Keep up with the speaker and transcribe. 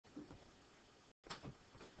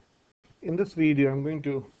In this video, I'm going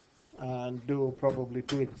to do probably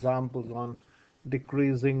two examples on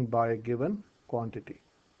decreasing by a given quantity.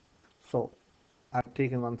 So I've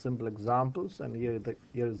taken one simple examples, and here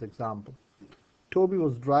is the example. Toby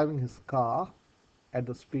was driving his car at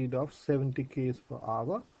the speed of 70 km per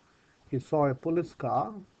hour. He saw a police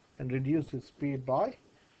car and reduced his speed by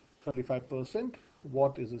 35%.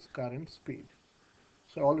 What is his current speed?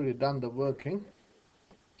 So I already done the working.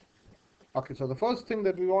 Okay, so the first thing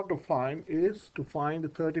that we want to find is to find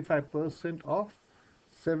 35% of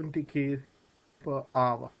 70 km per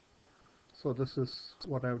hour. So this is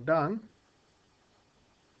what I've done.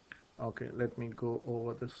 Okay, let me go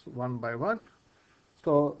over this one by one.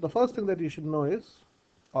 So the first thing that you should know is,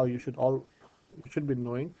 or you should be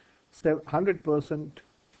knowing, 100%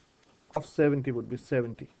 of 70 would be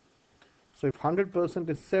 70. So if 100%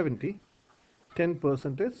 is 70,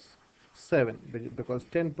 10% is 7, because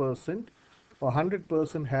 10% or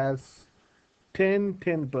 100% has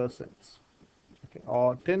 10%, okay,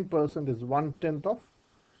 or 10% is 1/10 of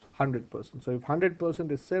 100%. So if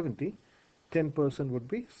 100% is 70, 10% would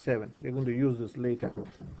be 7. We're going to use this later.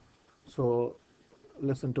 So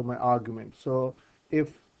listen to my argument. So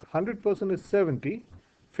if 100% is 70,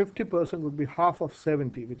 50% would be half of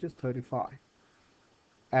 70, which is 35.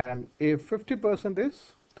 And if 50%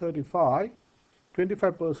 is 35,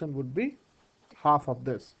 25% would be half of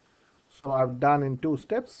this. So I've done in two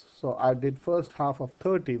steps. So I did first half of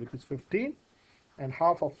 30, which is 15, and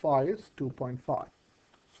half of 5 is 2.5.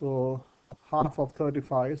 So half of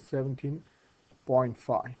 35 is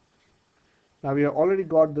 17.5. Now we have already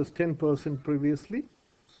got this 10% previously.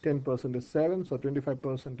 10% is 7, so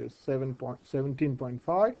 25% is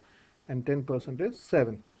 17.5, and 10% is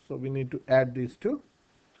 7. So we need to add these two.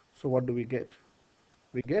 So what do we get?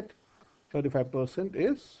 We get 35%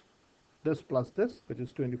 is this plus this, which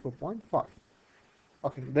is 24.5.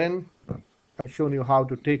 Okay, then I've shown you how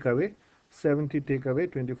to take away 70, take away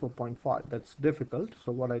 24.5. That's difficult.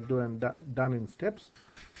 So what I do and done in steps.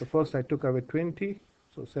 So first I took away 20.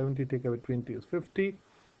 So 70 take away 20 is 50.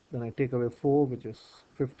 Then I take away 4, which is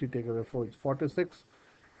 50 take away 4 is 46.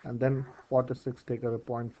 And then 46 take away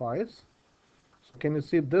 0.5 is. So can you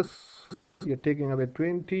see this? You're taking away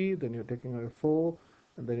 20, then you're taking away 4,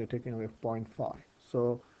 and then you're taking away 0.5.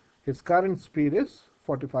 So his current speed is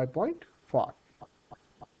 45.5.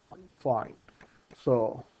 Fine.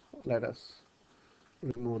 So let us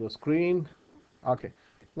remove the screen. Okay.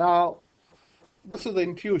 Now this is the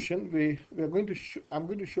intuition. We are going to I'm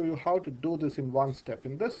going to show you how to do this in one step.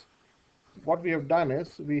 In this, what we have done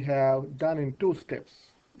is we have done in two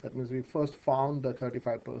steps. That means we first found the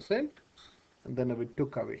 35%, and then we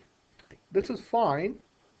took away. This is fine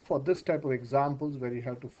for this type of examples where you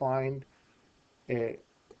have to find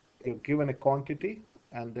you're given a quantity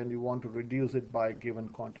and then you want to reduce it by a given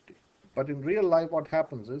quantity. But in real life, what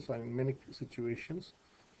happens is, in many situations,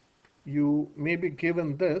 you may be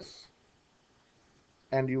given this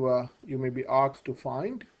and you may be asked to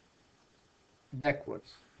find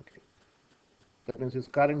backwards. Okay. That means his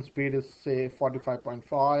current speed is, say,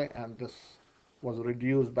 45.5, and this was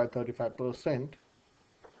reduced by 35%, and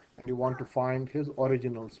you want to find his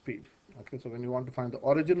original speed. Okay, so when you want to find the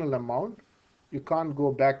original amount, you can't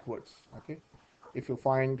go backwards. Okay, if you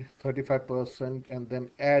find 35% and then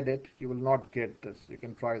add it, you will not get this. You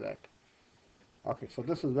can try that. Okay, so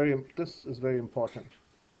this is very important.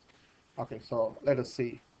 Okay, so let us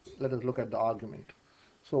see. Let us look at the argument.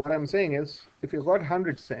 So what I'm saying is, if you've got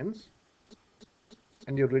 100 cents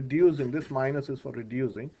and you're reducing, this minus is for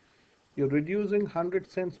reducing, you're reducing 100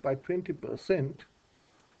 cents by 20%,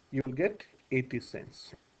 you will get 80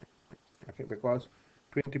 cents. Okay, because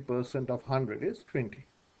 20% of 100 is 20.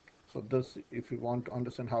 So this, if you want to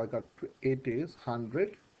understand how I got 80, is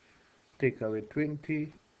 100 take away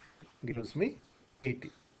 20 gives me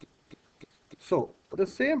 80. So the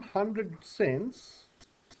same 100 cents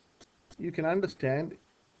you can understand,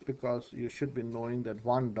 because you should be knowing that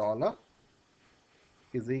 $1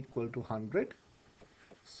 is equal to 100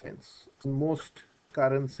 cents. In most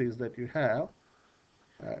currencies that you have,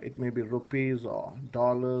 it may be rupees or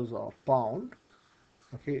dollars or pound.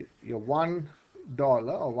 Okay, your $1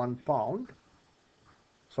 or £1,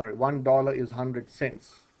 sorry, $1 is 100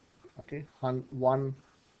 cents. Okay, 1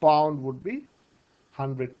 pound would be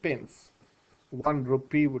 100 pence. 1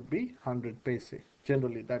 rupee would be 100 paise.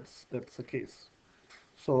 Generally, that's the case.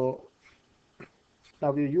 So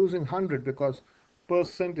now we're using 100 because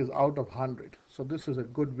percent is out of 100. So this is a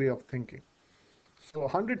good way of thinking. So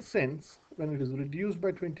 100 cents, when it is reduced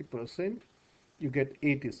by 20%, you get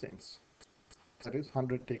 80 cents. That is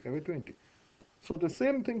 100 take away 20. So the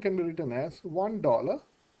same thing can be written as $1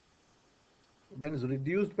 when it's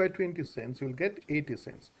reduced by 20 cents, you'll get 80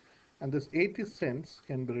 cents. And this 80 cents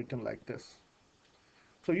can be written like this.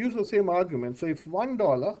 So use the same argument. So if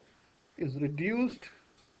 $1 is reduced,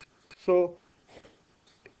 so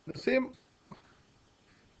the same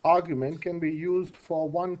argument can be used for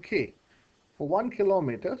 1K. For 1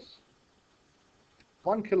 kilometer,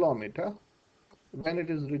 when it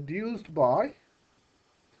is reduced by,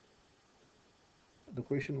 the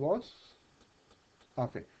question was,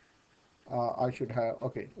 okay, I should have,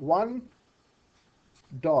 okay, $1,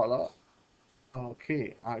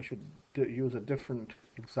 okay, I should use a different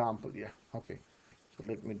example, yeah, okay. So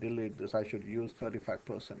let me delete this. I should use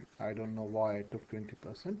 35%. I don't know why I took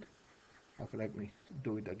 20%. Okay, let me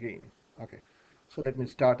do it again. Okay, so let me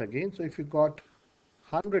start again. So if you got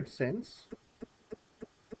 100 cents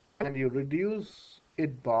and you reduce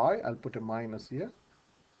it by, I'll put a minus here,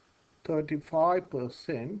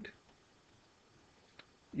 35%,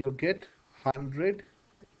 you get 100,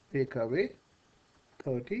 take away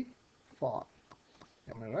 35.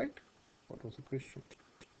 Am I right? What was the question?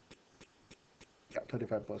 Yeah,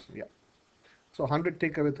 35%, yeah. So 100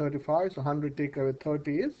 take away 35, so 100 take away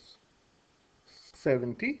 30 is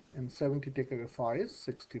 70, and 70 take away 5 is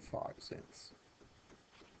 65 cents.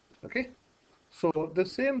 Okay, so the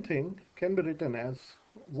same thing can be written as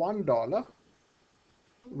 $1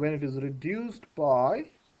 when it is reduced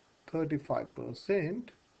by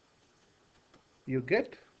 35%, you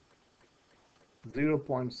get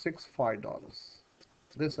 $0.65.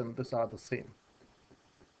 This and this are the same,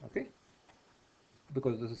 okay,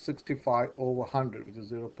 because this is 65 over 100, which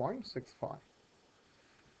is 0.65.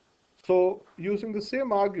 So using the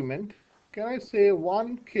same argument, can I say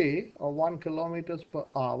 1K or 1 kilometers per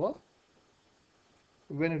hour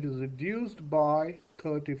when it is reduced by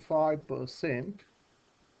 35%,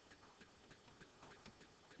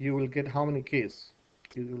 you will get how many Ks?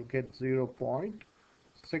 You will get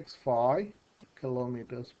 0.65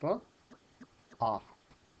 kilometers per hour.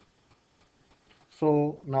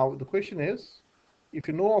 So now the question is, if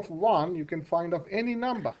you know of 1, you can find of any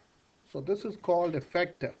number. So this is called a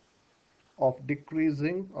factor of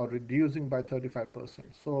decreasing or reducing by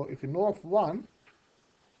 35%. So if you know of 1,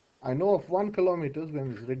 I know of 1 kilometers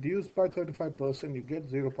when it's reduced by 35%, you get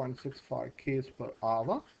 0.65 Ks per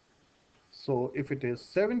hour. So if it is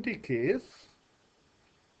 70 Ks,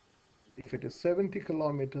 if it is 70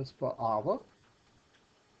 kilometers per hour,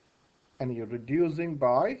 and you're reducing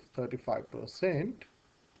by 35%,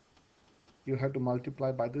 you have to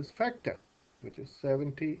multiply by this factor, which is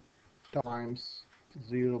 70 times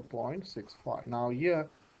 0.65. Now here,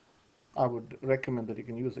 I would recommend that you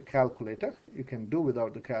can use a calculator. You can do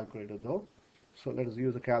without the calculator though. So let us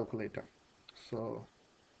use a calculator. So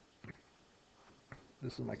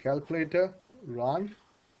this is my calculator, run.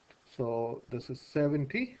 So this is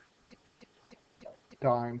 70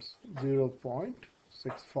 times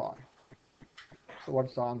 0.65. So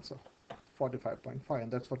what's the answer? 45.5,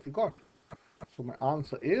 and that's what we got. So my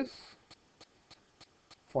answer is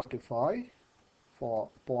 45 for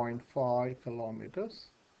 0.5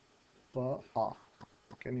 kilometers per hour.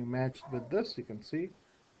 Can you match with this? You can see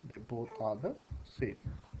they both are the same.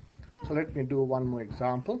 So let me do one more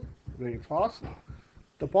example very fast.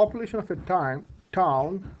 The population of a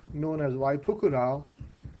town known as Waipukurau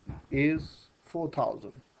is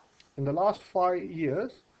 4,000. In the last 5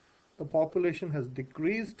 years, the population has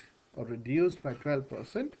decreased or reduced by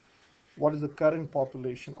 12%. What is the current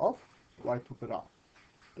population of Waipukurau?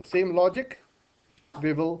 The same logic,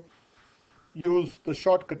 we will use the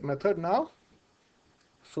shortcut method now.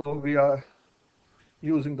 So we are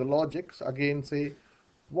using the logics again, say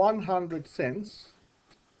 100 cents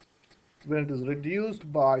when it is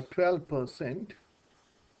reduced by 12%,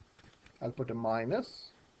 I'll put a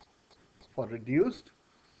minus for reduced,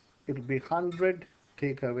 it will be 100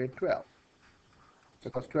 take away 12,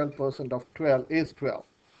 because 12% of 12 is 12.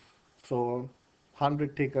 So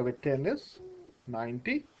 100 take away 10 is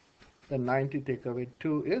 90, then 90 take away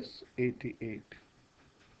 2 is 88.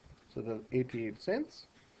 So that's 88 cents.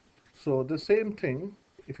 So the same thing,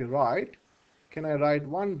 if you write, can I write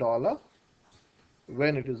 $1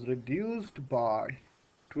 when it is reduced by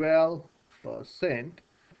 12%,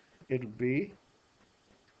 it will be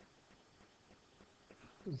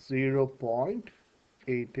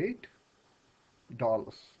 $0.88.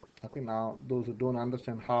 Okay, now those who don't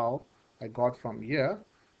understand how I got from here,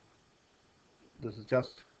 this is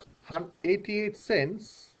just 88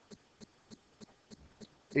 cents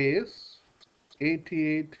is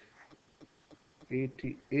 88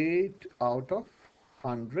 out of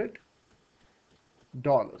 $100.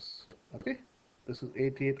 Okay, this is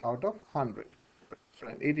 88 out of 100. So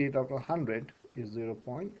 88 out of 100 is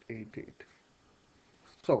 0.88.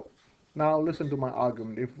 So now listen to my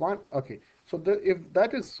argument. If one, okay, so if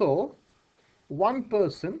that is so, one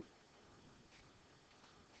person,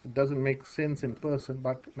 it doesn't make sense in person,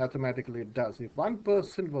 but mathematically it does. If one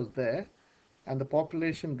person was there and the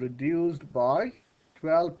population reduced by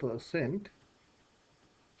 12%,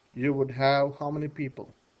 you would have how many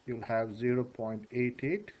people? You'll have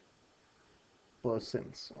 0.88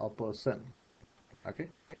 persons or person. Okay,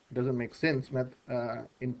 it doesn't make sense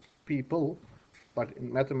in people, but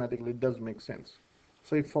in mathematically it does make sense.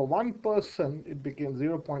 So if for one person it became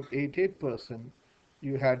 0.88%,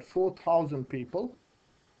 you had 4,000 people.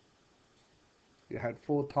 You had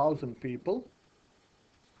 4,000 people.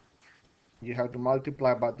 You have to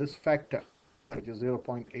multiply by this factor, which is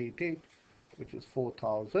 0.88, which is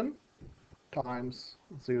 4,000 times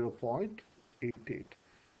 0.88.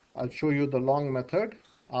 I'll show you the long method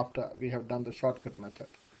after we have done the shortcut method.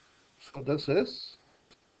 So this is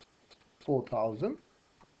 4,000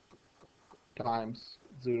 times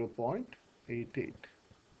 0.88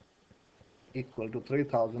 equal to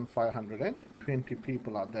 3,520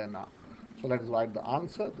 people are there now. So let's write the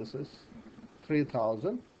answer. This is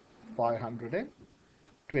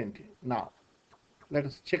 3,520. Now, let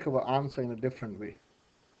us check our answer in a different way.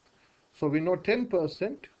 So we know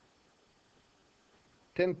 10%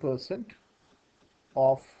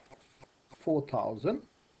 of 4,000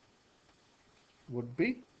 would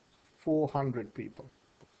be 400 people.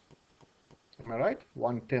 Am I right?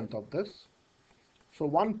 1/10 of this. So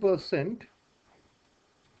 1%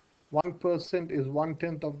 is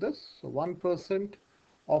 1/10 of this. So 1%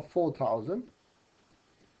 of 4,000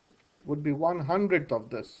 would be 1/100th of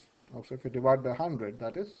this. Also, if you divide by 100,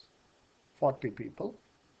 that is 40 people.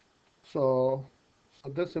 So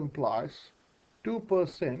this implies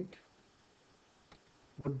 2%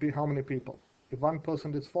 would be how many people? If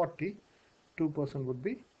 1% is 40, 2% would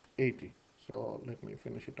be 80. So let me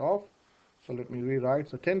finish it off. So let me rewrite.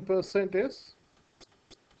 So 10% is,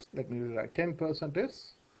 let me rewrite, 10%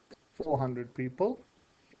 is 400 people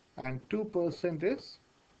and 2% is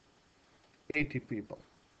 80 people.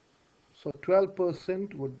 So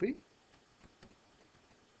 12% would be,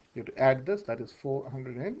 you have to add this, that is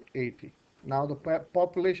 480. Now the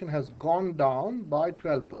population has gone down by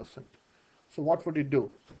 12%. So what would you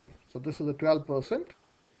do? So this is the 12%.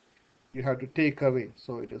 You have to take away.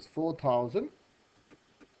 So it is 4,000,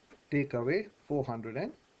 take away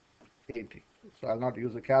 480. So I'll not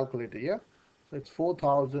use a calculator here. So it's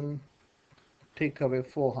 4,000, take away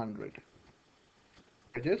 400,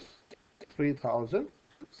 which is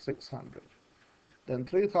 3,600. Then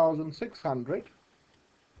 3,600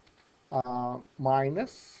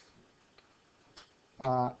 minus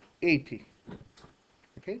 80.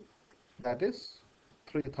 Okay, that is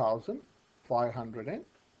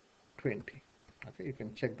 3,520. Okay, you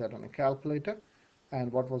can check that on a calculator.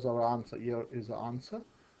 And what was our answer? Here is the answer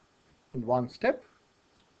in one step,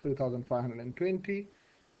 3,520,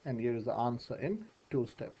 and here is the answer in two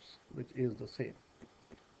steps, which is the same.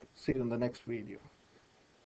 See you in the next video.